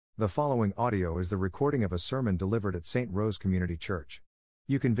The following audio is the recording of a sermon delivered at St. Rose Community Church.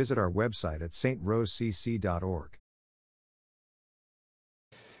 You can visit our website at strosecc.org.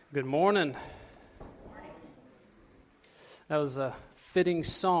 Good morning. That was a fitting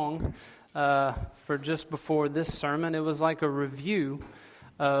song for just before this sermon. It was like a review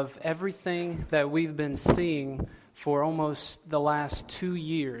of everything that we've been seeing for almost the last 2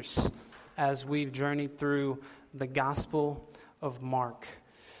 years as we've journeyed through the Gospel of Mark.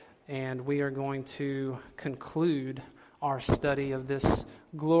 And we are going to conclude our study of this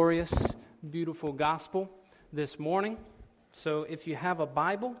glorious, beautiful gospel this morning. So if you have a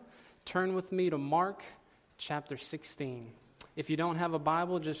Bible, turn with me to Mark chapter 16. If you don't have a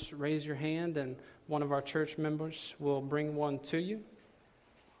Bible, just raise your hand and one of our church members will bring one to you.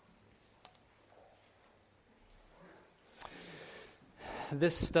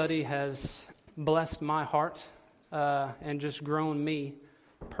 This study has blessed my heart and just grown me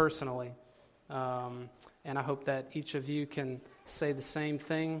personally. And I hope that each of you can say the same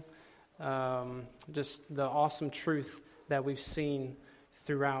thing. Just the awesome truth that we've seen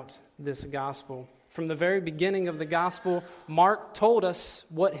throughout this gospel. From the very beginning of the gospel, Mark told us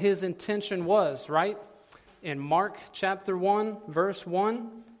what his intention was, right? In Mark chapter 1, verse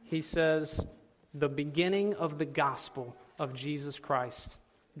 1, he says, the beginning of the gospel of Jesus Christ,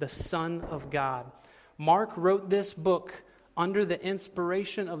 the Son of God. Mark wrote this book under the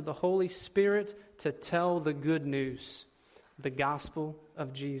inspiration of the Holy Spirit to tell the good news, the gospel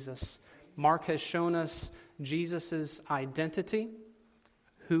of Jesus. Mark has shown us Jesus' identity,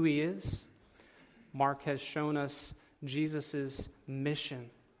 who he is. Mark has shown us Jesus' mission,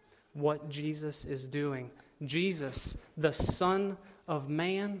 what Jesus is doing. Jesus, the Son of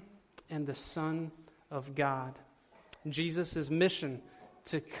Man and the Son of God. Jesus' mission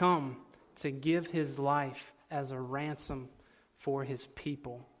to come to give his life as a ransom for his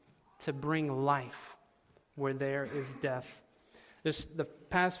people, to bring life where there is death. Just the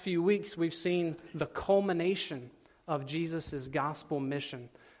past few weeks, we've seen the culmination of Jesus' gospel mission.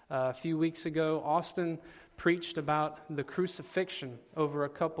 A few weeks ago, Austin preached about the crucifixion over a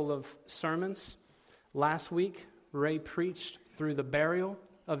couple of sermons. Last week, Ray preached through the burial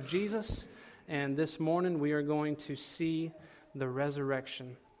of Jesus. And this morning, we are going to see the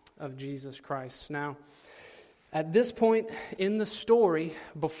resurrection of Jesus Christ. Now, at this point in the story,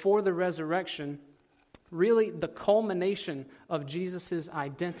 before the resurrection, really the culmination of Jesus'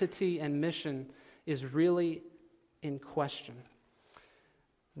 identity and mission is really in question.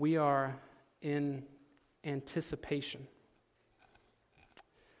 We are in anticipation.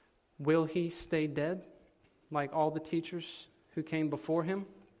 Will he stay dead like all the teachers who came before him?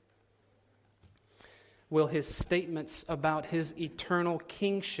 Will his statements about his eternal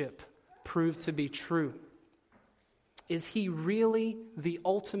kingship prove to be true? Is he really the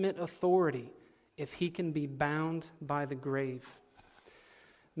ultimate authority if he can be bound by the grave?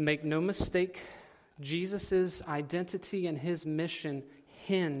 Make no mistake, Jesus' identity and his mission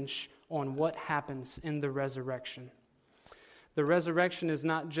hinge on what happens in the resurrection. The resurrection is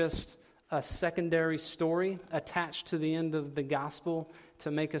not just a secondary story attached to the end of the gospel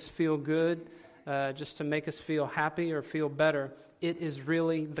to make us feel good, just to make us feel happy or feel better. It is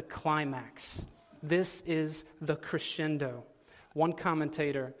really the climax. This is the crescendo. One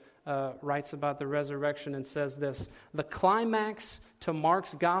commentator writes about the resurrection and says this: the climax to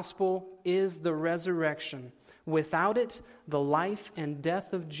Mark's gospel is the resurrection. Without it, the life and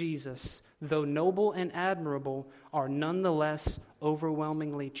death of Jesus, though noble and admirable, are nonetheless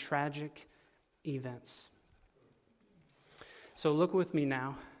overwhelmingly tragic events. So look with me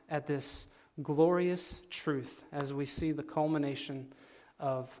now at this glorious truth as we see the culmination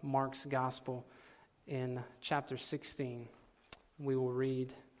of Mark's gospel. In chapter 16, we will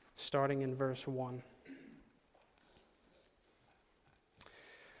read starting in verse 1.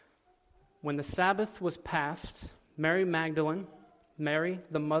 When the Sabbath was past, Mary Magdalene, Mary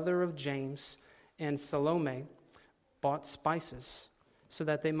the mother of James, and Salome bought spices so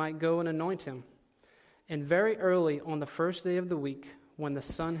that they might go and anoint him. And very early on the first day of the week, when the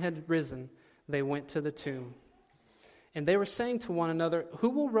sun had risen, they went to the tomb. And they were saying to one another, "Who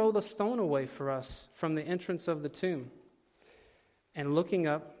will roll the stone away for us from the entrance of the tomb?" And looking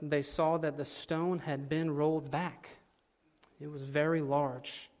up, they saw that the stone had been rolled back. It was very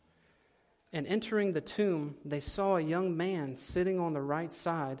large. And entering the tomb, they saw a young man sitting on the right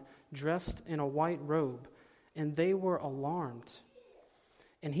side, dressed in a white robe, and they were alarmed.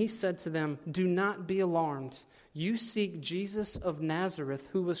 And he said to them, "Do not be alarmed. You seek Jesus of Nazareth,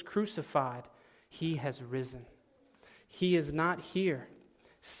 who was crucified. He has risen. He is not here.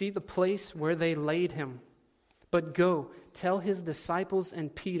 See the place where they laid him. But go, tell his disciples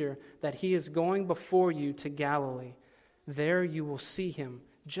and Peter that he is going before you to Galilee. There you will see him,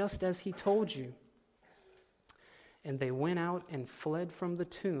 just as he told you." And they went out and fled from the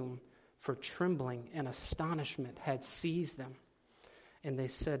tomb, for trembling and astonishment had seized them. And they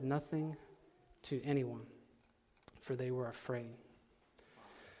said nothing to anyone, for they were afraid.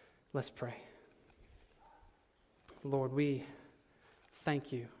 Let's pray. Lord, we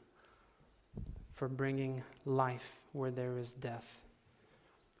thank you for bringing life where there is death.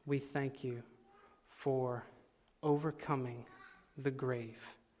 We thank you for overcoming the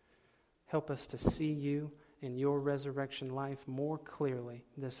grave. Help us to see you in your resurrection life more clearly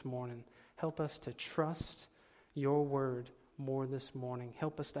this morning. Help us to trust your word more this morning.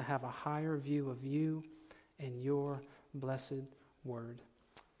 Help us to have a higher view of you and your blessed word.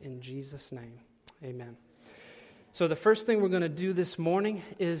 In Jesus' name, amen. So the first thing we're going to do this morning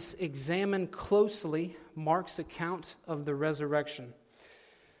is examine closely Mark's account of the resurrection.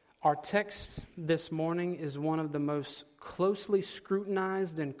 Our text this morning is one of the most closely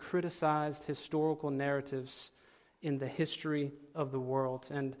scrutinized and criticized historical narratives in the history of the world,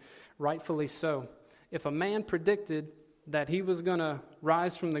 and rightfully so. If a man predicted that he was going to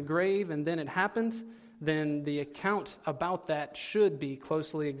rise from the grave and then it happened, then the account about that should be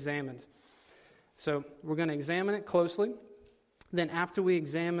closely examined. So we're going to examine it closely. Then after we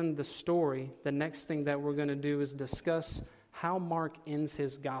examine the story, the next thing that we're going to do is discuss how Mark ends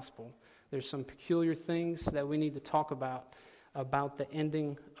his gospel. There's some peculiar things that we need to talk about the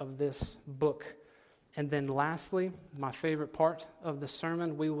ending of this book. And then lastly, my favorite part of the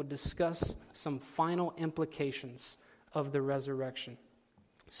sermon, we will discuss some final implications of the resurrection.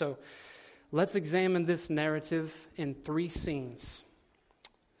 So let's examine this narrative in 3 scenes.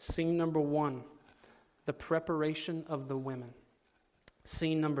 Scene number 1, the preparation of the women.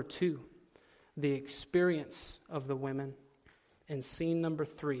 Scene number 2, the experience of the women. And scene number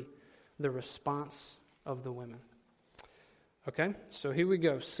 3, the response of the women. Okay, so here we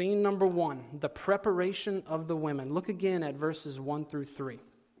go. Scene number 1, the preparation of the women. Look again at verses 1 through 3.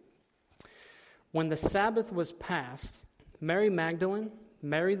 When the Sabbath was past, Mary Magdalene,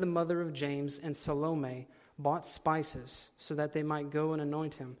 Mary the mother of James, and Salome bought spices so that they might go and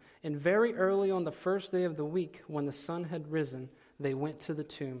anoint him. And very early on the first day of the week, when the sun had risen, they went to the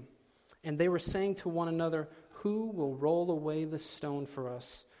tomb. And they were saying to one another, "Who will roll away the stone for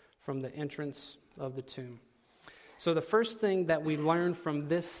us from the entrance of the tomb?" So the first thing that we learn from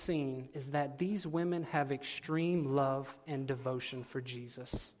this scene is that these women have extreme love and devotion for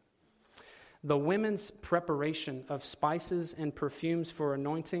Jesus. The women's preparation of spices and perfumes for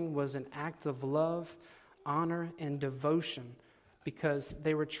anointing was an act of love, honor, and devotion because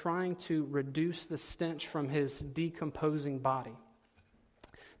they were trying to reduce the stench from his decomposing body.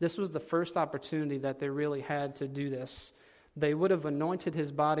 This was the first opportunity that they really had to do this. They would have anointed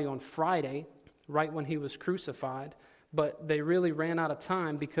his body on Friday, right when he was crucified, but they really ran out of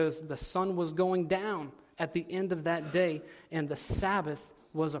time because the sun was going down at the end of that day, and the Sabbath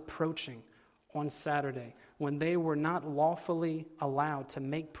was approaching on Saturday, when they were not lawfully allowed to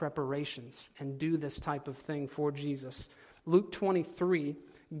make preparations and do this type of thing for Jesus. Luke 23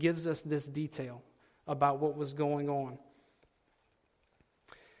 gives us this detail about what was going on.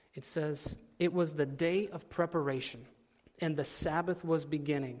 It says, "It was the day of preparation, and the Sabbath was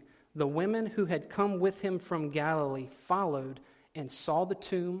beginning. The women who had come with him from Galilee followed and saw the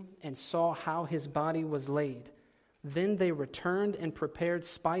tomb and saw how his body was laid. Then they returned and prepared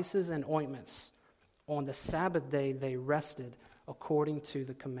spices and ointments. On the Sabbath day they rested according to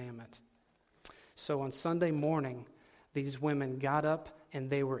the commandment." So on Sunday morning, these women got up and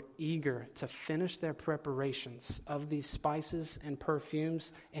they were eager to finish their preparations of these spices and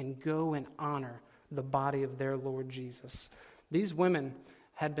perfumes and go and honor the body of their Lord Jesus. These women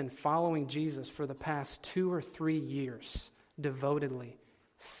had been following Jesus for the past 2 or 3 years, devotedly,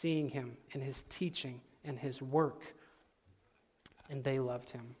 seeing him and his teaching and his work, and they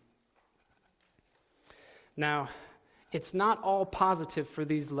loved him. Now, it's not all positive for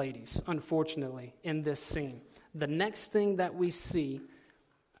these ladies, unfortunately, in this scene. The next thing that we see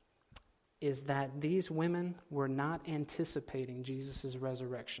is that these women were not anticipating Jesus'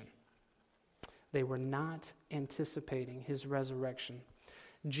 resurrection. They were not anticipating his resurrection.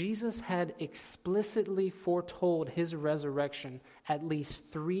 Jesus had explicitly foretold his resurrection at least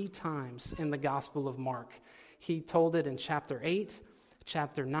 3 times in the Gospel of Mark. He told it in chapter 8,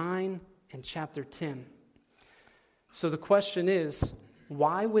 chapter 9, and chapter 10. So the question is,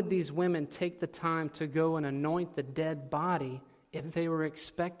 why would these women take the time to go and anoint the dead body if they were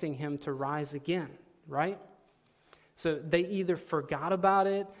expecting him to rise again, right? So they either forgot about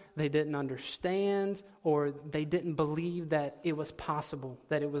it, they didn't understand, or they didn't believe that it was possible,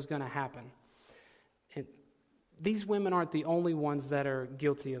 that it was going to happen. And these women aren't the only ones that are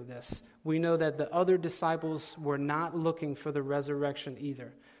guilty of this. We know that the other disciples were not looking for the resurrection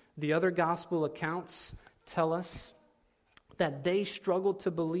either. The other gospel accounts tell us that they struggled to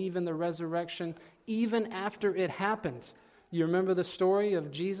believe in the resurrection even after it happened. You remember the story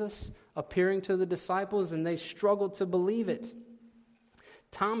of Jesus appearing to the disciples, and they struggled to believe it.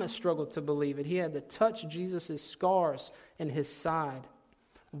 Thomas struggled to believe it. He had to touch Jesus' scars in his side.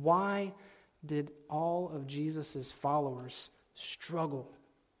 Why did all of Jesus' followers struggle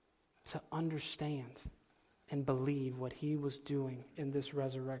to understand and believe what he was doing in this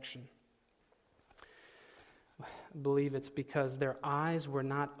resurrection? I believe it's because their eyes were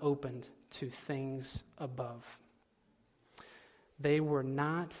not opened to things above. They were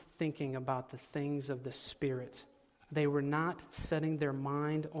not thinking about the things of the Spirit. They were not setting their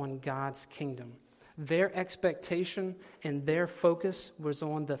mind on God's kingdom. Their expectation and their focus was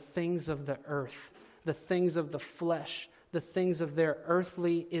on the things of the earth, the things of the flesh, the things of their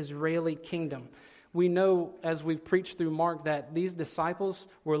earthly Israeli kingdom. We know, as we've preached through Mark, that these disciples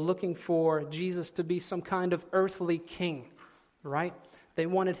were looking for Jesus to be some kind of earthly king, right? They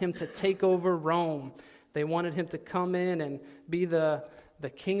wanted him to take over Rome. They wanted him to come in and be the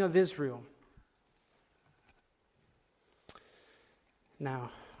king of Israel.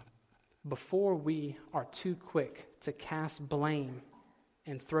 Now, before we are too quick to cast blame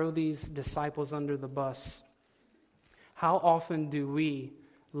and throw these disciples under the bus, how often do we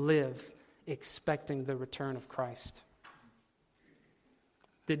live expecting the return of Christ?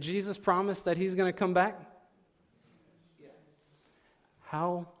 Did Jesus promise that he's going to come back? Yes.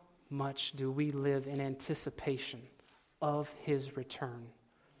 How much do we live in anticipation of his return?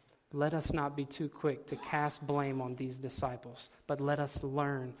 Let us not be too quick to cast blame on these disciples, but let us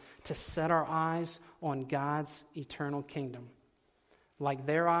learn to set our eyes on God's eternal kingdom. Like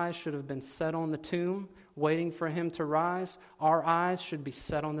their eyes should have been set on the tomb, waiting for him to rise, our eyes should be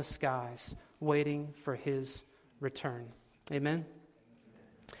set on the skies, waiting for his return. Amen?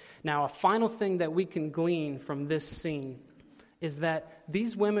 Now, a final thing that we can glean from this scene is that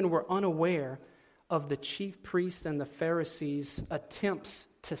these women were unaware of the chief priests and the Pharisees' attempts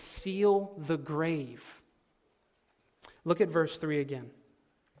to seal the grave. Look at verse 3 again.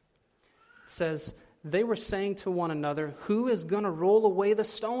 It says, they were saying to one another, who is going to roll away the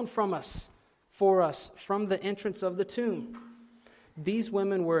stone for us from the entrance of the tomb? These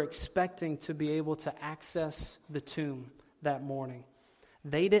women were expecting to be able to access the tomb that morning.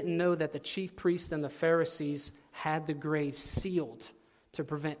 They didn't know that the chief priests and the Pharisees had the grave sealed to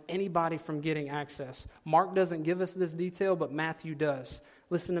prevent anybody from getting access. Mark doesn't give us this detail, but Matthew does.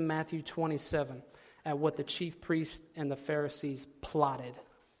 Listen to Matthew 27 at what the chief priests and the Pharisees plotted.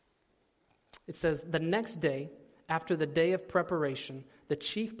 It says, the next day, after the day of preparation, the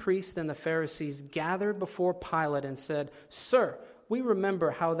chief priests and the Pharisees gathered before Pilate and said, Sir, we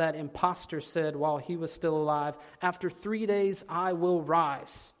remember how that impostor said while he was still alive, after 3 days I will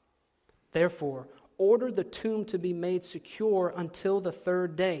rise. Therefore, order the tomb to be made secure until the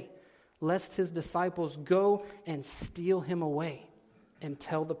third day, lest his disciples go and steal him away and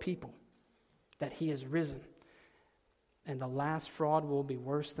tell the people that he is risen. And the last fraud will be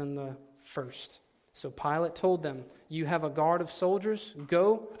worse than the first. So Pilate told them, you have a guard of soldiers,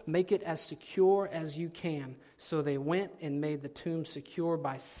 go make it as secure as you can. So they went and made the tomb secure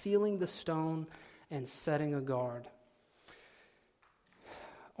by sealing the stone and setting a guard.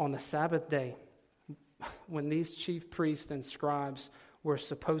 On the Sabbath day, when these chief priests and scribes were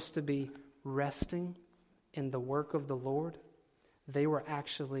supposed to be resting in the work of the Lord, they were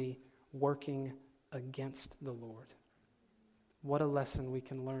actually working against the Lord. What a lesson we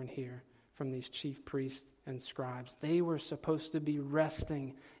can learn here from these chief priests and scribes. They were supposed to be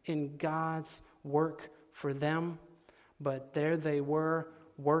resting in God's work for them, but there they were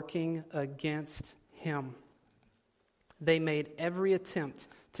working against him. They made every attempt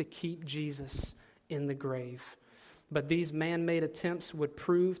to keep Jesus in the grave. But these man-made attempts would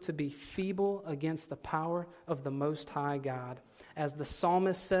prove to be feeble against the power of the Most High God. As the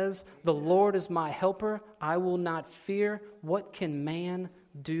psalmist says, the Lord is my helper, I will not fear. What can man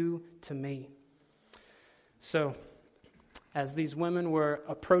do to me? So, as these women were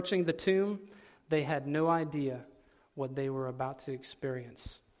approaching the tomb, they had no idea what they were about to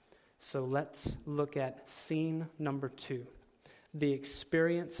experience. So let's look at scene number 2, the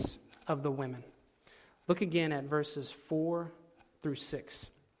experience of the women. Look again at verses 4 through 6.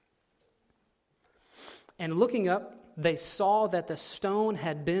 And looking up, they saw that the stone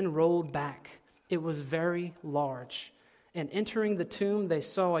had been rolled back. It was very large. And entering the tomb, they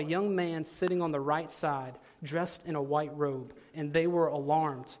saw a young man sitting on the right side, dressed in a white robe, and they were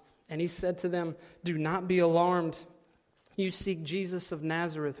alarmed. And he said to them, "Do not be alarmed. You seek Jesus of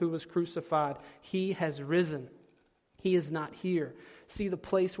Nazareth, who was crucified. He has risen. He is not here. See the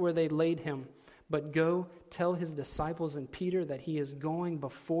place where they laid him. But go tell his disciples and Peter that he is going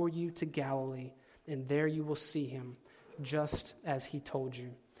before you to Galilee, and there you will see him, just as he told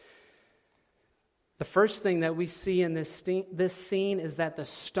you." The first thing that we see in this scene is that the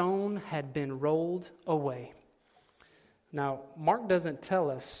stone had been rolled away. Now, Mark doesn't tell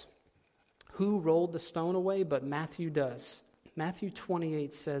us who rolled the stone away, but Matthew does. Matthew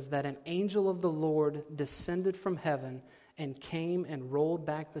 28 says that an angel of the Lord descended from heaven and came and rolled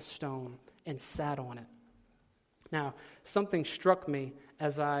back the stone and sat on it. Now, something struck me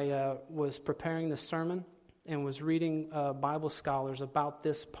as I was preparing the sermon and was reading Bible scholars about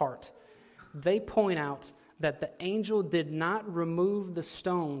this part. They point out that the angel did not remove the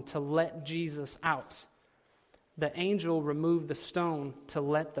stone to let Jesus out. The angel removed the stone to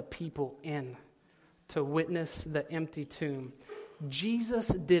let the people in, to witness the empty tomb. Jesus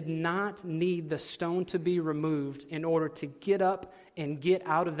did not need the stone to be removed in order to get up and get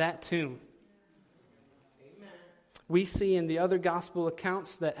out of that tomb. Amen. We see in the other gospel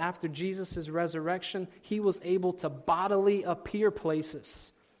accounts that after Jesus' resurrection, he was able to bodily appear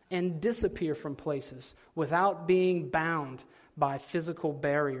places and disappear from places without being bound by physical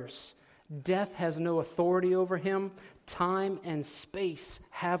barriers. Death has no authority over him. Time and space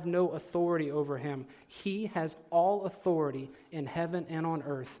have no authority over him. He has all authority in heaven and on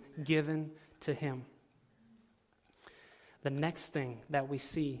earth given to him. The next thing that we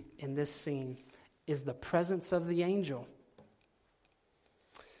see in this scene is the presence of the angel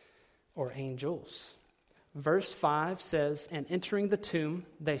or angels. Verse 5 says, "And entering the tomb,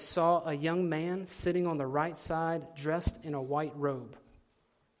 they saw a young man sitting on the right side, dressed in a white robe."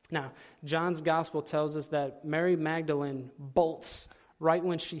 Now, John's gospel tells us that Mary Magdalene bolts right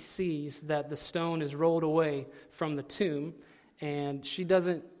when she sees that the stone is rolled away from the tomb, and she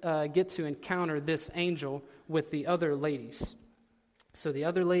doesn't get to encounter this angel with the other ladies. So the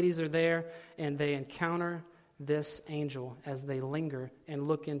other ladies are there, and they encounter this angel as they linger and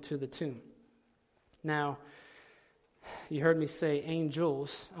look into the tomb. Now, you heard me say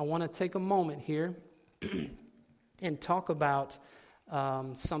angels. I want to take a moment here and talk about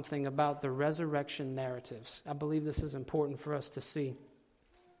something about the resurrection narratives. I believe this is important for us to see.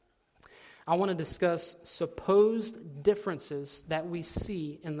 I want to discuss supposed differences that we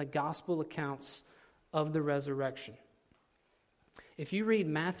see in the gospel accounts of the resurrection. If you read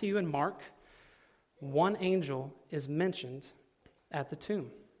Matthew and Mark, one angel is mentioned at the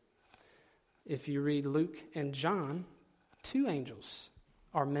tomb. If you read Luke and John, two angels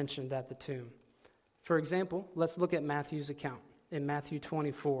are mentioned at the tomb. For example, let's look at Matthew's account in Matthew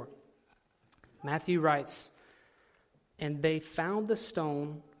 24. Matthew writes, "And they found the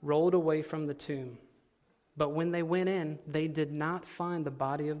stone rolled away from the tomb. But when they went in, they did not find the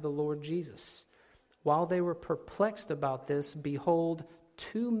body of the Lord Jesus. While they were perplexed about this, behold,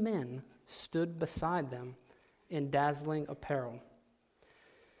 two men stood beside them in dazzling apparel."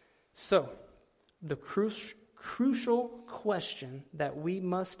 So, the crucial question that we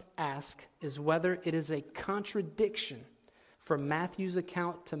must ask is whether it is a contradiction for Matthew's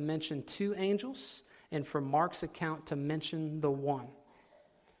account to mention two angels and for Mark's account to mention the one.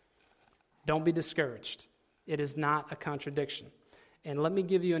 Don't be discouraged. It is not a contradiction. And let me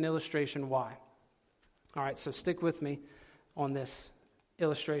give you an illustration why. All right, so stick with me on this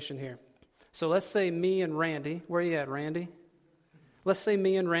illustration here. So let's say me and Randy, where are you at, Randy? Let's say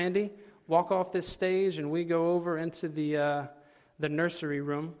me and Randy walk off this stage and we go over into the nursery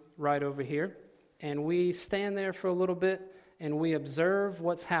room right over here, and we stand there for a little bit and we observe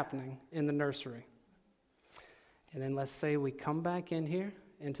what's happening in the nursery. And then let's say we come back in here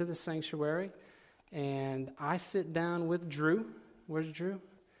into the sanctuary, and I sit down with Drew. Where's Drew?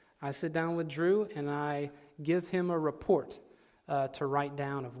 I sit down with Drew and I give him a report to write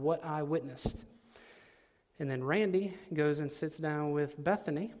down of what I witnessed. And then Randy goes and sits down with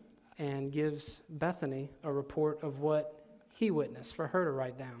Bethany and gives Bethany a report of what he witnessed for her to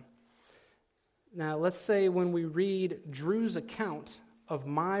write down. Now, let's say when we read Drew's account of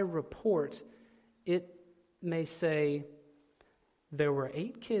my report, it may say, there were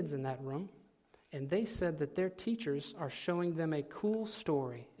 8 kids in that room, and they said that their teachers are showing them a cool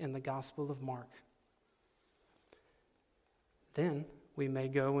story in the Gospel of Mark. Then we may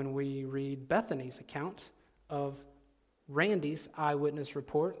go and we read Bethany's account of Randy's eyewitness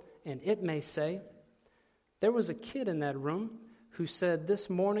report, and it may say, there was a kid in that room who said this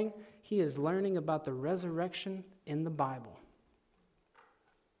morning he is learning about the resurrection in the Bible.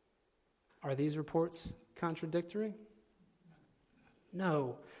 Are these reports contradictory?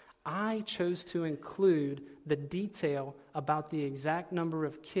 No. I chose to include the detail about the exact number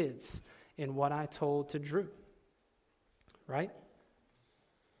of kids in what I told to Drew. Right?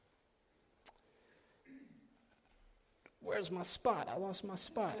 Where's my spot? I lost my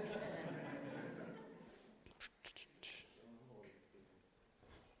spot.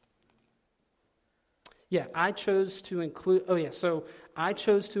 Yeah, I chose to include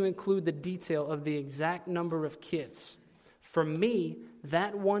the detail of the exact number of kids. For me,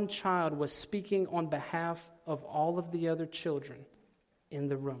 that one child was speaking on behalf of all of the other children in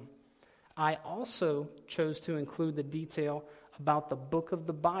the room. I also chose to include the detail about the book of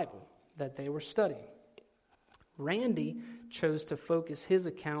the Bible that they were studying. Randy chose to focus his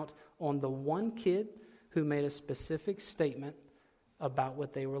account on the one kid who made a specific statement about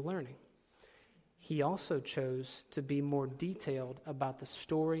what they were learning. He also chose to be more detailed about the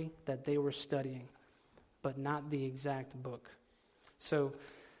story that they were studying, but not the exact book. So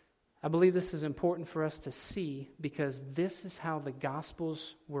I believe this is important for us to see because this is how the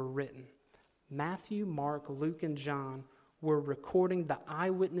Gospels were written. Matthew, Mark, Luke, and John were recording the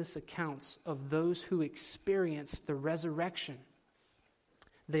eyewitness accounts of those who experienced the resurrection.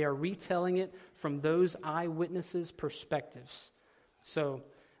 They are retelling it from those eyewitnesses' perspectives. So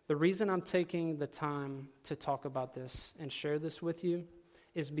the reason I'm taking the time to talk about this and share this with you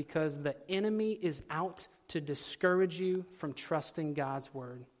is because the enemy is out to discourage you from trusting God's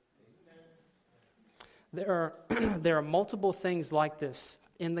word. There are multiple things like this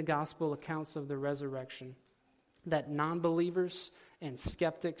in the gospel accounts of the resurrection that non-believers and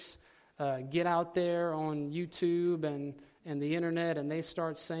skeptics get out there on YouTube and the internet and they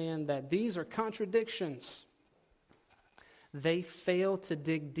start saying that these are contradictions. They fail to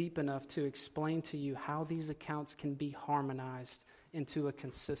dig deep enough to explain to you how these accounts can be harmonized into a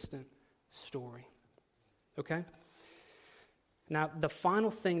consistent story. Okay? Now, the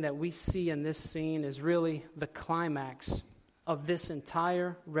final thing that we see in this scene is really the climax of this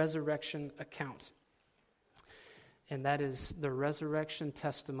entire resurrection account. And that is the resurrection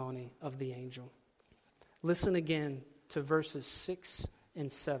testimony of the angel. Listen again to verses 6 and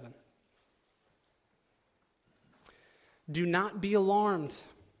 7. Do not be alarmed.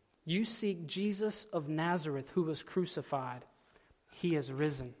 You seek Jesus of Nazareth who was crucified. He has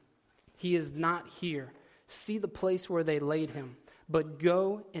risen. He is not here. See the place where they laid him. But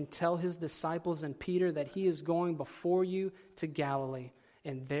go and tell his disciples and Peter that he is going before you to Galilee,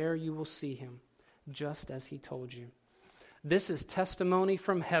 and there you will see him, just as he told you. This is testimony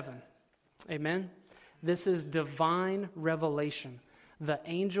from heaven. Amen? This is divine revelation. The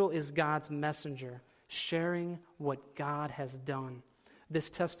angel is God's messenger, sharing what God has done. This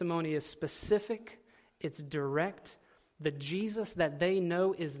testimony is specific, it's direct. The Jesus that they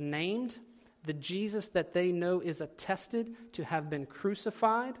know is named. The Jesus that they know is attested to have been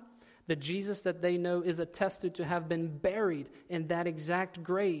crucified. The Jesus that they know is attested to have been buried in that exact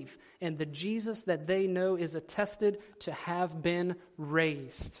grave. And the Jesus that they know is attested to have been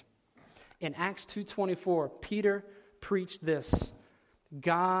raised. In Acts 2:24, Peter preached this: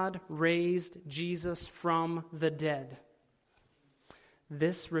 God raised Jesus from the dead.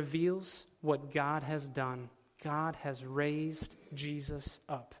 This reveals what God has done. God has raised Jesus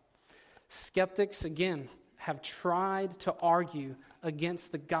up. Skeptics, again, have tried to argue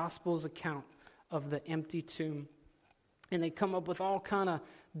against the gospel's account of the empty tomb. And they come up with all kind of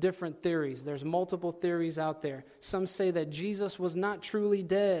different theories. There's multiple theories out there. Some say that Jesus was not truly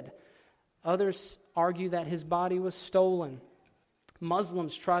dead. Others argue that his body was stolen.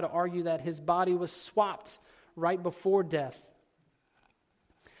 Muslims try to argue that his body was swapped right before death.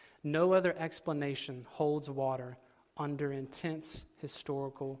 No other explanation holds water under intense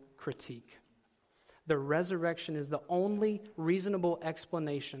historical critique. The resurrection is the only reasonable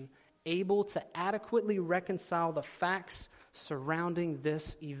explanation able to adequately reconcile the facts surrounding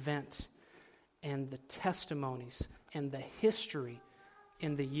this event and the testimonies and the history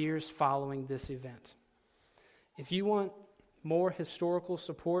in the years following this event. If you want more historical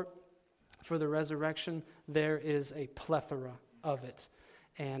support for the resurrection, there is a plethora of it,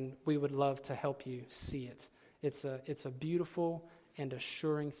 and we would love to help you see it. It's a beautiful and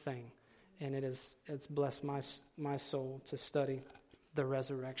assuring thing, and it's blessed my soul to study the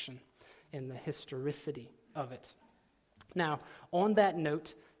resurrection and the historicity of it. Now, on that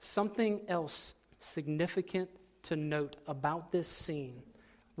note, something else significant to note about this scene,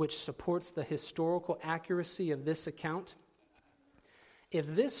 which supports the historical accuracy of this account. If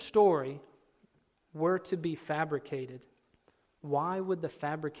this story were to be fabricated, Why would the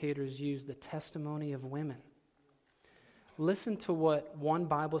fabricators use the testimony of women? Listen to what one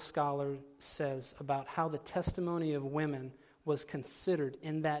Bible scholar says about how the testimony of women was considered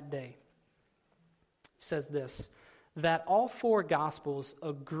in that day. He says this, that all four Gospels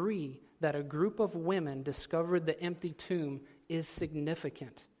agree that a group of women discovered the empty tomb is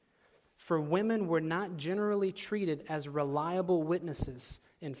significant. For women were not generally treated as reliable witnesses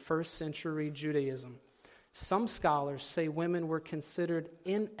in first century Judaism. Some scholars say women were considered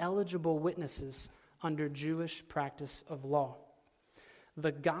ineligible witnesses under Jewish practice of law.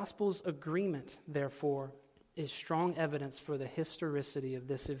 The Gospel's agreement, therefore, is strong evidence for the historicity of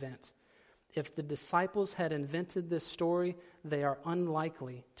this event. If the disciples had invented this story, they are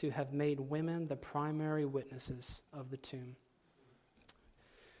unlikely to have made women the primary witnesses of the tomb.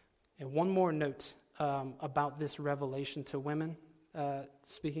 And one more note about this revelation to women,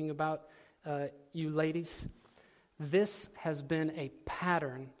 speaking about you ladies. This has been a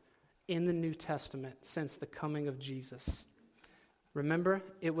pattern in the New Testament since the coming of Jesus. Remember,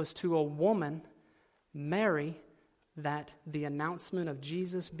 it was to a woman, Mary, that the announcement of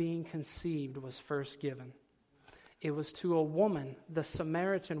Jesus being conceived was first given. It was to a woman, the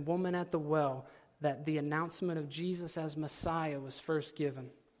Samaritan woman at the well, that the announcement of Jesus as Messiah was first given.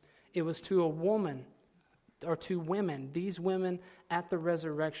 It was to a woman, or to women, these women at the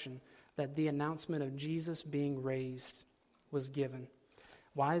resurrection, that the announcement of Jesus being raised was given.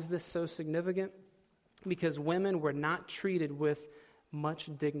 Why is this so significant? Because women were not treated with much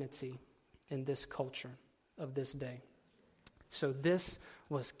dignity in this culture of this day. So this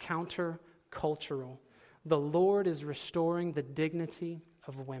was counter-cultural. The Lord is restoring the dignity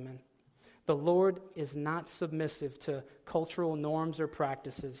of women. The Lord is not submissive to cultural norms or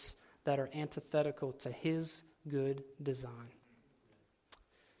practices that are antithetical to His good design.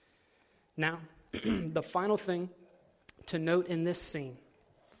 Now, the final thing to note in this scene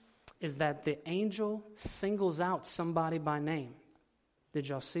is that the angel singles out somebody by name. Did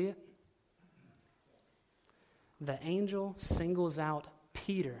y'all see it? The angel singles out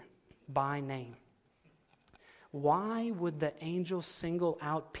Peter by name. Why would the angel single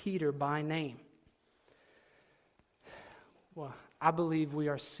out Peter by name? Well, I believe we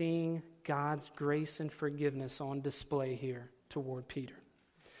are seeing God's grace and forgiveness on display here toward Peter.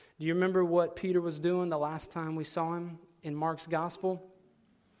 Do you remember what Peter was doing the last time we saw him in Mark's gospel?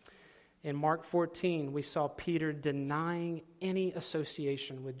 In Mark 14, we saw Peter denying any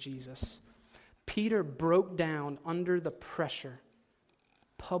association with Jesus. Peter broke down under the pressure,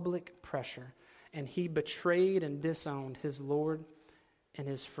 public pressure, and he betrayed and disowned his Lord and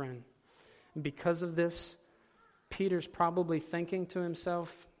his friend. Because of this, Peter's probably thinking to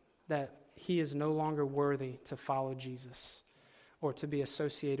himself that he is no longer worthy to follow Jesus or to be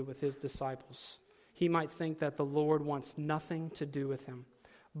associated with his disciples. He might think that the Lord wants nothing to do with him.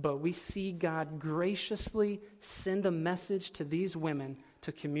 But we see God graciously send a message to these women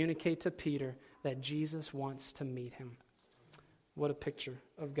to communicate to Peter that Jesus wants to meet him. What a picture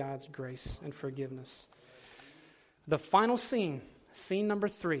of God's grace and forgiveness. The final scene, scene number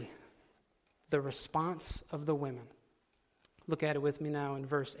 3, the response of the women. Look at it with me now in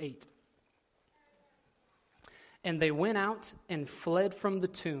verse 8. And they went out and fled from the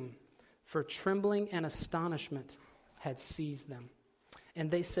tomb, for trembling and astonishment had seized them.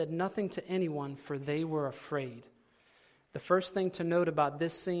 And they said nothing to anyone, for they were afraid. The first thing to note about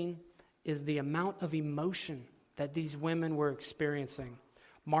this scene is the amount of emotion that these women were experiencing.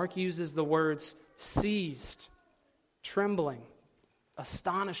 Mark uses the words seized, trembling,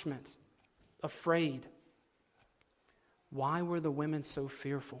 astonishment, afraid. Why were the women so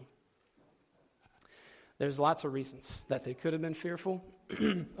fearful? There's lots of reasons that they could have been fearful.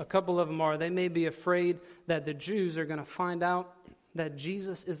 A couple of them are they may be afraid that the Jews are going to find out that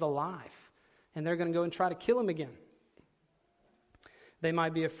Jesus is alive and they're going to go and try to kill him again. They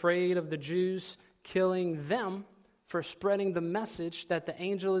might be afraid of the Jews killing them for spreading the message that the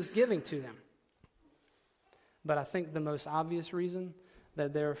angel is giving to them. But I think the most obvious reason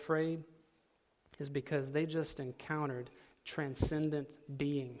that they're afraid is because they just encountered transcendent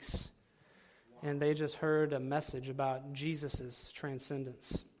beings. And they just heard a message about Jesus'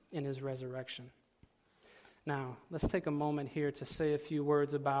 transcendence in his resurrection. Now, let's take a moment here to say a few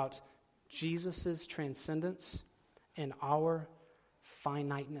words about Jesus' transcendence and our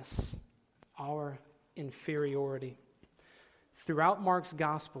finiteness, our inferiority. Throughout Mark's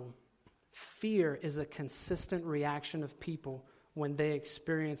gospel, fear is a consistent reaction of people when they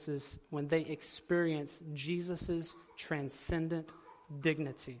experience Jesus' transcendent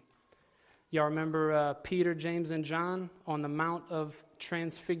dignity. Y'all remember Peter, James, and John on the Mount of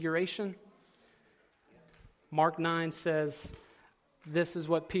Transfiguration? Mark 9 says, this is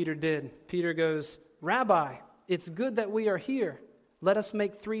what Peter did. Peter goes, "Rabbi, it's good that we are here. Let us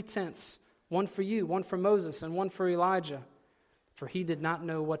make 3 tents, one for you, one for Moses, and one for Elijah." For he did not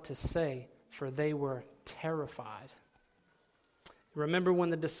know what to say, for they were terrified. Remember when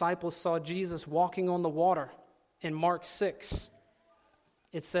the disciples saw Jesus walking on the water in Mark 6?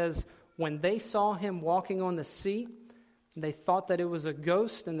 It says, when they saw him walking on the sea, they thought that it was a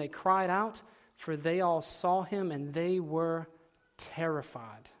ghost, and they cried out, for they all saw him, and they were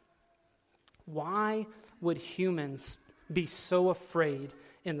terrified. Why would humans be so afraid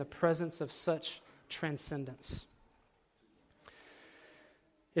in the presence of such transcendence?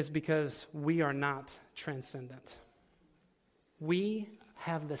 It's because we are not transcendent. We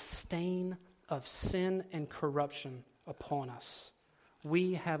have the stain of sin and corruption upon us.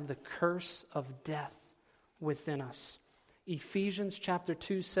 We have the curse of death within us. Ephesians chapter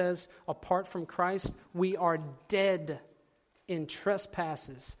 2 says, apart from Christ, we are dead in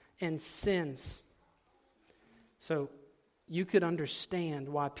trespasses and sins. So you could understand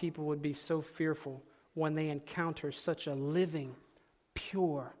why people would be so fearful when they encounter such a living,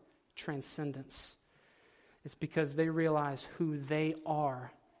 pure transcendence. It's because they realize who they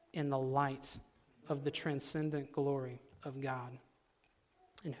are in the light of the transcendent glory of God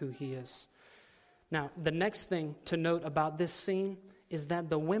and who he is. Now, the next thing to note about this scene is that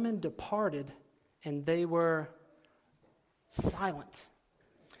the women departed and they were silent.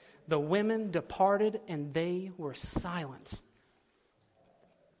 The women departed and they were silent.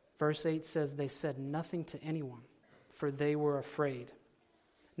 Verse 8 says they said nothing to anyone, for they were afraid.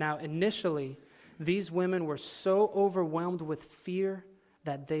 Now, initially, these women were so overwhelmed with fear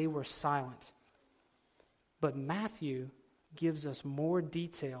that they were silent. But Matthew gives us more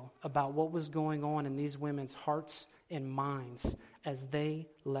detail about what was going on in these women's hearts and minds as they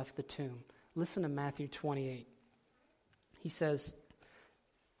left the tomb. Listen to Matthew 28. He says,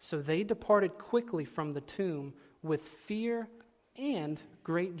 "So they departed quickly from the tomb with fear and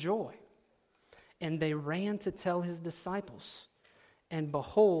great joy. And they ran to tell his disciples. And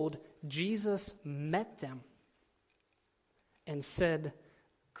behold, Jesus met them and said,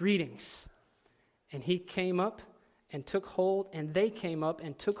 'Greetings.' And he came up and took hold, and they came up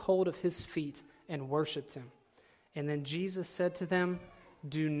and took hold of his feet and worshiped him. And then Jesus said to them,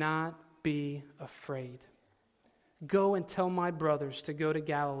 'Do not be afraid. Go and tell my brothers to go to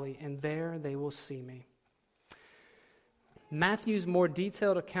Galilee, and there they will see me.'" Matthew's more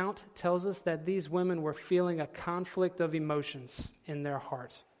detailed account tells us that these women were feeling a conflict of emotions in their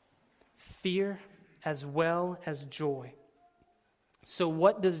heart, fear as well as joy. So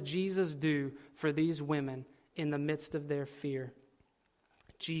what does Jesus do for these women in the midst of their fear?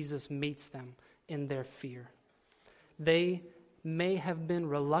 Jesus meets them in their fear. They may have been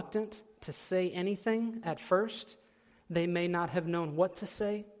reluctant to say anything at first. They may not have known what to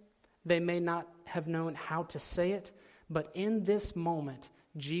say. They may not have known how to say it. But in this moment,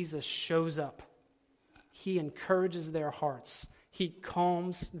 Jesus shows up. He encourages their hearts. He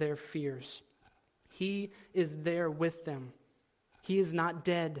calms their fears. He is there with them. He is not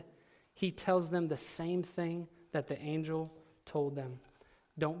dead. He tells them the same thing that the angel told them.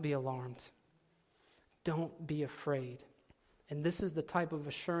 Don't be alarmed. Don't be afraid. And this is the type of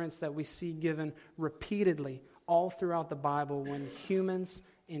assurance that we see given repeatedly all throughout the Bible when humans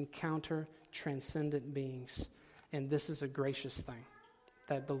encounter transcendent beings. And this is a gracious thing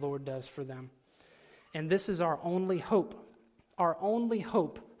that the Lord does for them. And this is our only hope. Our only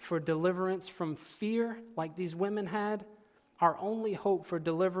hope for deliverance from fear, like these women had. Our only hope for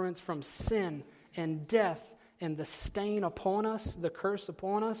deliverance from sin and death and the stain upon us, the curse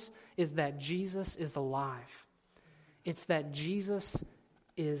upon us, is that Jesus is alive. It's that Jesus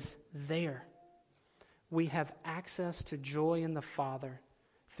is there. We have access to joy in the Father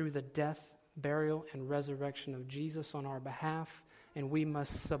through the death, burial, and resurrection of Jesus on our behalf, and we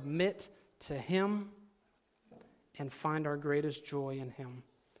must submit to him and find our greatest joy in him.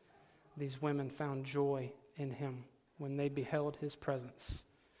 These women found joy in him when they beheld his presence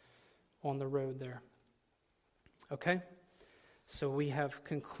on the road there. Okay? So we have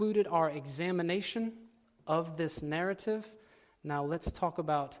concluded our examination of this narrative. Now let's talk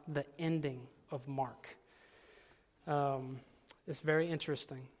about the ending of Mark. It's very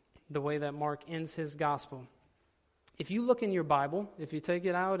interesting, the way that Mark ends his gospel. If you look in your Bible, if you take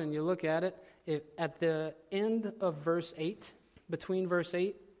it out and you look at it, at the end of verse 8, between verse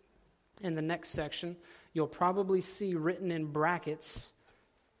 8 and the next section, you'll probably see written in brackets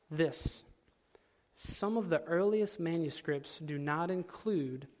this: some of the earliest manuscripts do not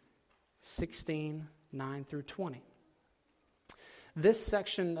include 16:9 through 20. This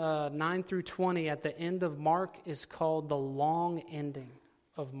section 9 through 20 at the end of Mark is called the long ending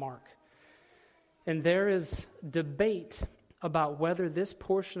of Mark. And there is debate about whether this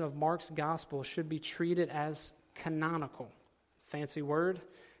portion of Mark's gospel should be treated as canonical. Fancy word.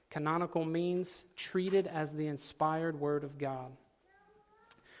 Canonical means treated as the inspired word of God.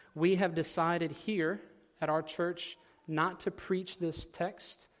 We have decided here at our church not to preach this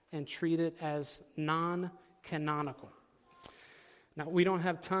text and treat it as non-canonical. Now, we don't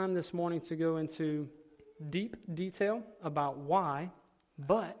have time this morning to go into deep detail about why,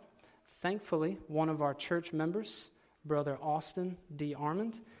 but thankfully, one of our church members, Brother Austin D.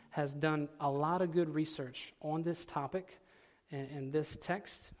 Armand, has done a lot of good research on this topic and this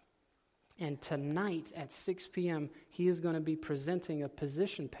text. And tonight at 6 p.m., he is going to be presenting a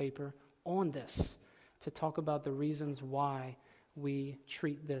position paper on this to talk about the reasons why we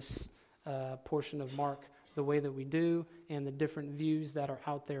treat this portion of Mark the way that we do and the different views that are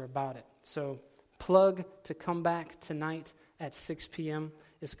out there about it. So plug to come back tonight at 6 p.m.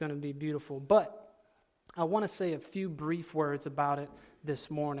 It's going to be beautiful. But I want to say a few brief words about it this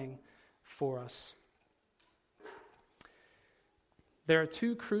morning for us. There are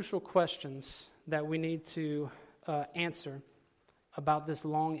two crucial questions that we need to answer about this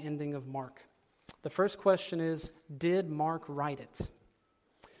long ending of Mark. The first question is, did Mark write it?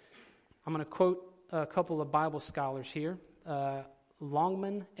 I'm going to quote a couple of Bible scholars here,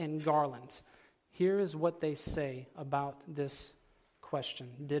 Longman and Garland. Here is what they say about this question.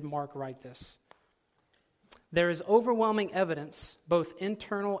 Did Mark write this? There is overwhelming evidence, both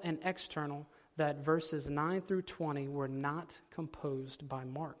internal and external, that verses 9 through 20 were not composed by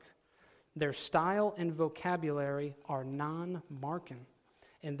Mark. Their style and vocabulary are non-Markan,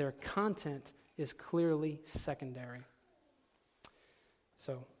 and their content is clearly secondary.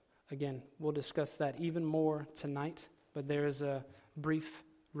 So, again, we'll discuss that even more tonight, but there is a brief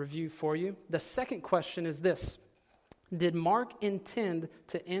review for you. The second question is this: did Mark intend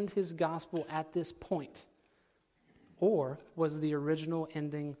to end his gospel at this point, or was the original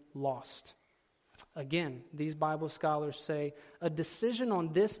ending lost? Again, these Bible scholars say a decision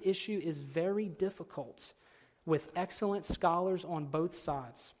on this issue is very difficult, with excellent scholars on both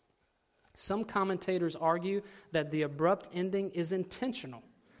sides. Some commentators argue that the abrupt ending is intentional,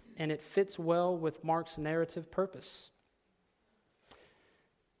 and it fits well with Mark's narrative purpose.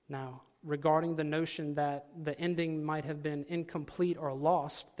 Now, regarding the notion that the ending might have been incomplete or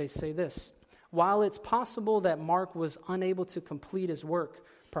lost, they say this: while it's possible that Mark was unable to complete his work,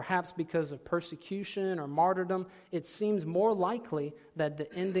 perhaps because of persecution or martyrdom, it seems more likely that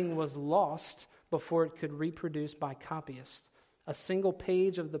the ending was lost before it could be reproduced by copyists. A single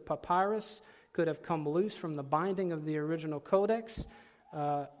page of the papyrus could have come loose from the binding of the original codex,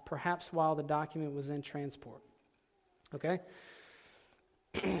 perhaps while the document was in transport. Okay?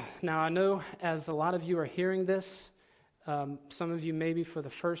 Now, I know as a lot of you are hearing this, some of you maybe for the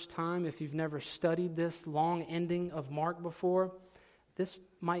first time, if you've never studied this long ending of Mark before, this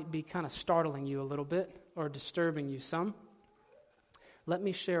might be kind of startling you a little bit or disturbing you some. Let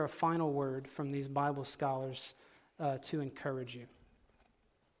me share a final word from these Bible scholars to encourage you.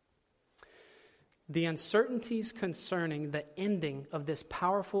 The uncertainties concerning the ending of this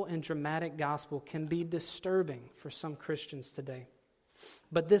powerful and dramatic gospel can be disturbing for some Christians today.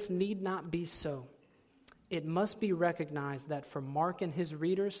 But this need not be so. It must be recognized that for Mark and his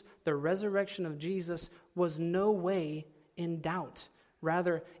readers, the resurrection of Jesus was no way in doubt.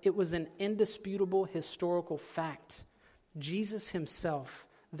 Rather, it was an indisputable historical fact. Jesus himself,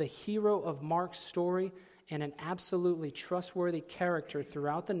 the hero of Mark's story and an absolutely trustworthy character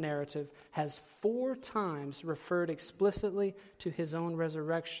throughout the narrative, has 4 times referred explicitly to his own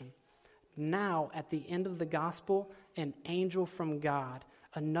resurrection. Now, at the end of the gospel, an angel from God,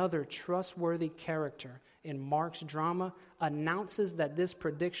 another trustworthy character in Mark's drama, announces that this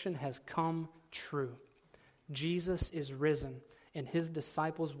prediction has come true. Jesus is risen, and his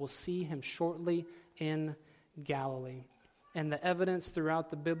disciples will see him shortly in Galilee. And the evidence throughout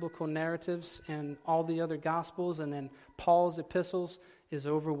the biblical narratives and all the other gospels and then Paul's epistles is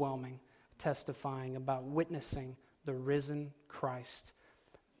overwhelming, testifying about witnessing the risen Christ.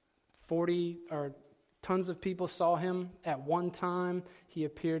 40 or tons of people saw him at one time. He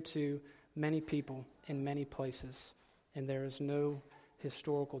appeared to many people in many places, and there is no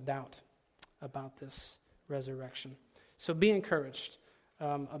historical doubt about this resurrection. So be encouraged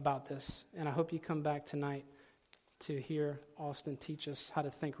about this, and I hope you come back tonight to hear Austin teach us how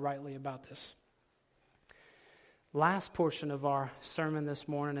to think rightly about this. Last portion of our sermon this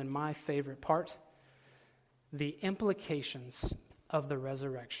morning, and my favorite part, the implications of the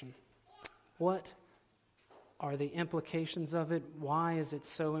resurrection. What are the implications of it? Why is it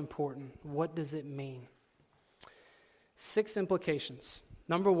so important? What does it mean? 6 implications.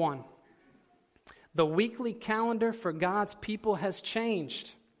 Number 1, the weekly calendar for God's people has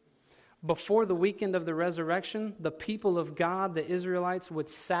changed. Before the weekend of the resurrection, the people of God, the Israelites, would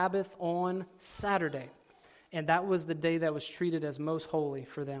Sabbath on Saturday. And that was the day that was treated as most holy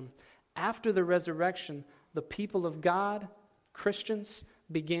for them. After the resurrection, the people of God, Christians,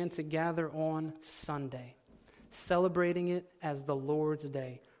 began to gather on Sunday, celebrating it as the Lord's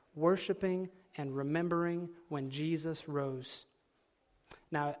Day, worshiping and remembering when Jesus rose.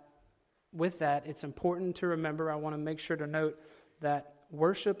 Now, with that, it's important to remember, I want to make sure to note that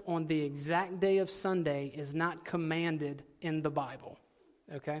worship on the exact day of Sunday is not commanded in the Bible,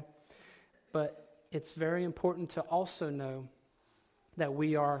 okay? But it's very important to also know that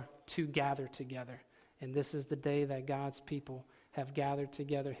we are to gather together. And this is the day that God's people have gathered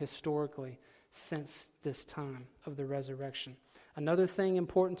together historically since this time of the resurrection. Another thing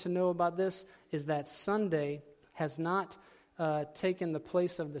important to know about this is that Sunday has not taken the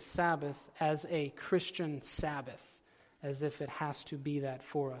place of the Sabbath as a Christian Sabbath, as if it has to be that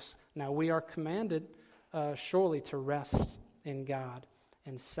for us. Now, we are commanded surely to rest in God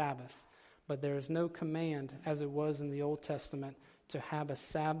and Sabbath, but there is no command, as it was in the Old Testament, to have a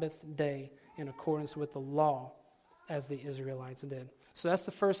Sabbath day in accordance with the law as the Israelites did. So that's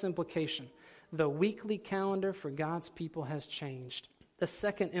the first implication. The weekly calendar for God's people has changed. The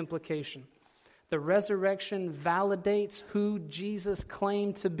second implication, the resurrection validates who Jesus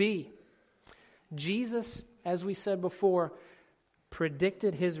claimed to be. Jesus, as we said before,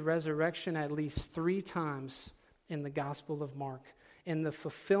 predicted his resurrection at least 3 times in the Gospel of Mark. And the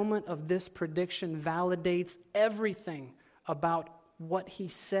fulfillment of this prediction validates everything about what he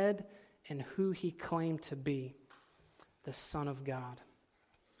said and who he claimed to be, the Son of God.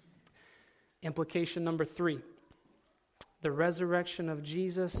 Implication number 3, the resurrection of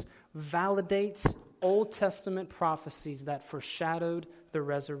Jesus validates Old Testament prophecies that foreshadowed the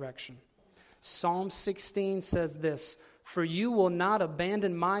resurrection. Psalm 16 says this, "For you will not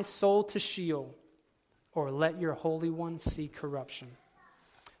abandon my soul to Sheol, or let your Holy One see corruption."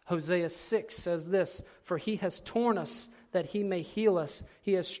 Hosea 6 says this, "For he has torn us that he may heal us.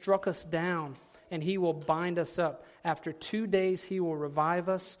 He has struck us down, and he will bind us up. After 2 days he will revive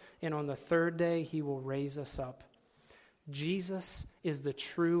us, and on the 3rd day he will raise us up." Jesus is the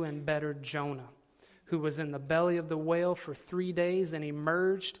true and better Jonah, who was in the belly of the whale for 3 days and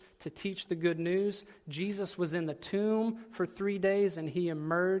emerged to teach the good news. Jesus was in the tomb for 3 days, and he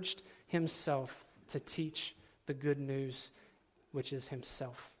emerged himself to teach the good news, which is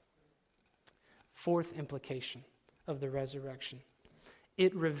himself. 4th implication of the resurrection.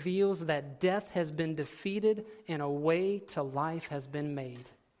 It reveals that death has been defeated and a way to life has been made.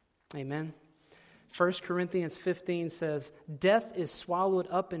 Amen. 1 Corinthians 15 says, "Death is swallowed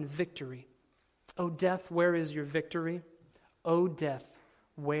up in victory. O death, where is your victory? O death,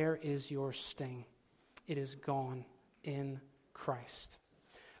 where is your sting? It is gone in Christ."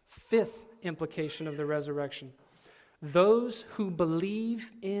 5th implication of the resurrection. Those who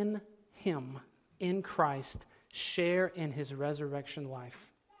believe in him, in Christ, share in his resurrection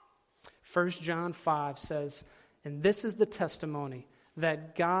life. 1 John 5 says, "And this is the testimony,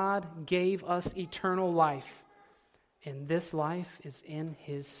 that God gave us eternal life, and this life is in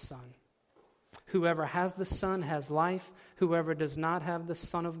his Son. Whoever has the Son has life. Whoever does not have the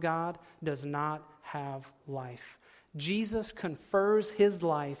Son of God does not have life." Jesus confers his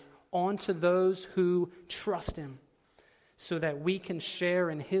life onto those who trust him, so that we can share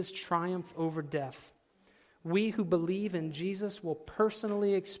in his triumph over death. We who believe in Jesus will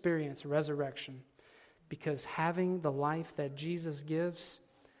personally experience resurrection, because having the life that Jesus gives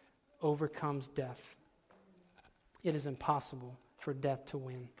overcomes death. It is impossible for death to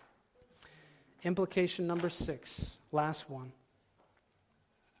win. Implication number 6, last one.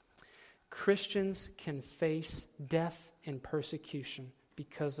 Christians can face death and persecution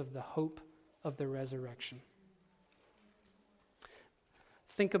because of the hope of the resurrection.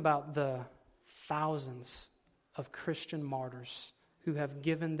 Think about the thousands of Christian martyrs who have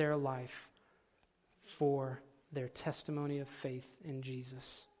given their life for their testimony of faith in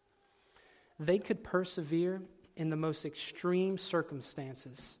Jesus. They could persevere in the most extreme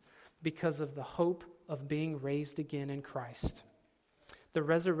circumstances because of the hope of being raised again in Christ. The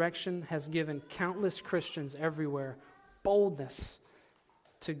resurrection has given countless Christians everywhere boldness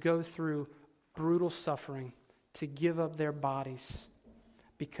to go through brutal suffering, to give up their bodies,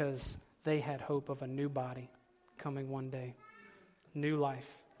 because they had hope of a new body coming one day, new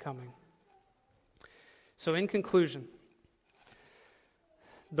life coming. So in conclusion,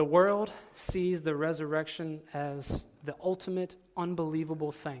 The world sees the resurrection as the ultimate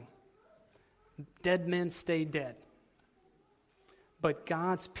unbelievable thing. Dead men stay dead. But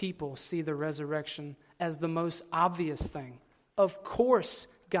God's people see the resurrection as the most obvious thing. Of course,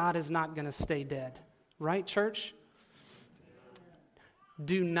 God is not going to stay dead. Right, church?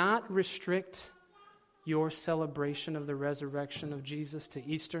 Do not restrict your celebration of the resurrection of Jesus to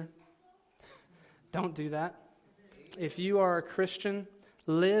Easter. Don't do that. If you are a Christian,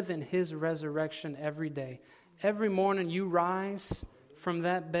 live in his resurrection every day. Every morning you rise from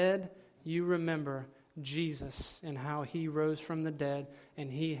that bed, you remember Jesus and how he rose from the dead,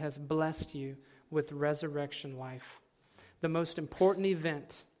 and he has blessed you with resurrection life. The most important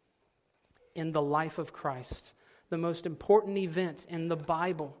event in the life of Christ, the most important event in the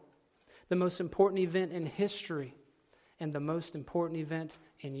Bible, the most important event in history, and the most important event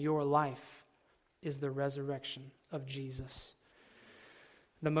in your life is the resurrection of Jesus.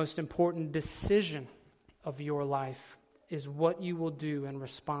 The most important decision of your life is what you will do in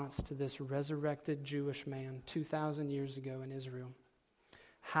response to this resurrected Jewish man 2,000 years ago in Israel.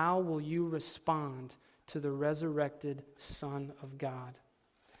 How will you respond to the resurrected Son of God?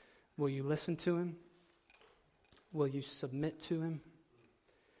 Will you listen to him? Will you submit to him?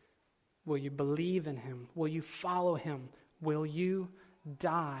 Will you believe in him? Will you follow him? Will you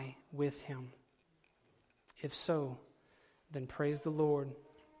die with him? If so, then praise the Lord.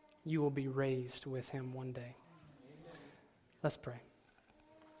 You will be raised with him one day. Let's pray.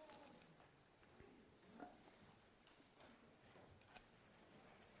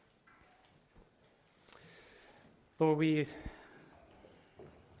 Lord, we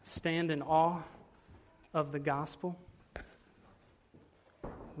stand in awe of the gospel.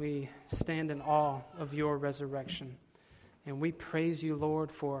 We stand in awe of your resurrection. And we praise you,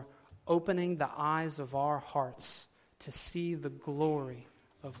 Lord, for opening the eyes of our hearts to see the glory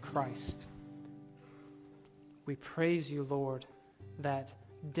of Christ. We praise you, Lord, that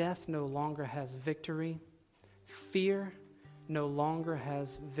death no longer has victory. Fear no longer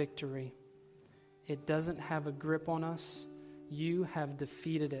has victory. It doesn't have a grip on us. You have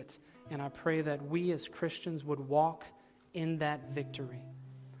defeated it. And I pray that we as Christians would walk in that victory.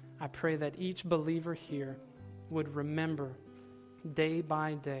 I pray that each believer here would remember day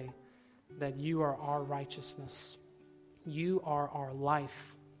by day that you are our righteousness. You are our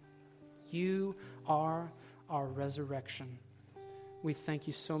life. You are our resurrection. We thank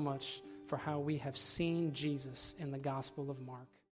you so much for how we have seen Jesus in the Gospel of Mark.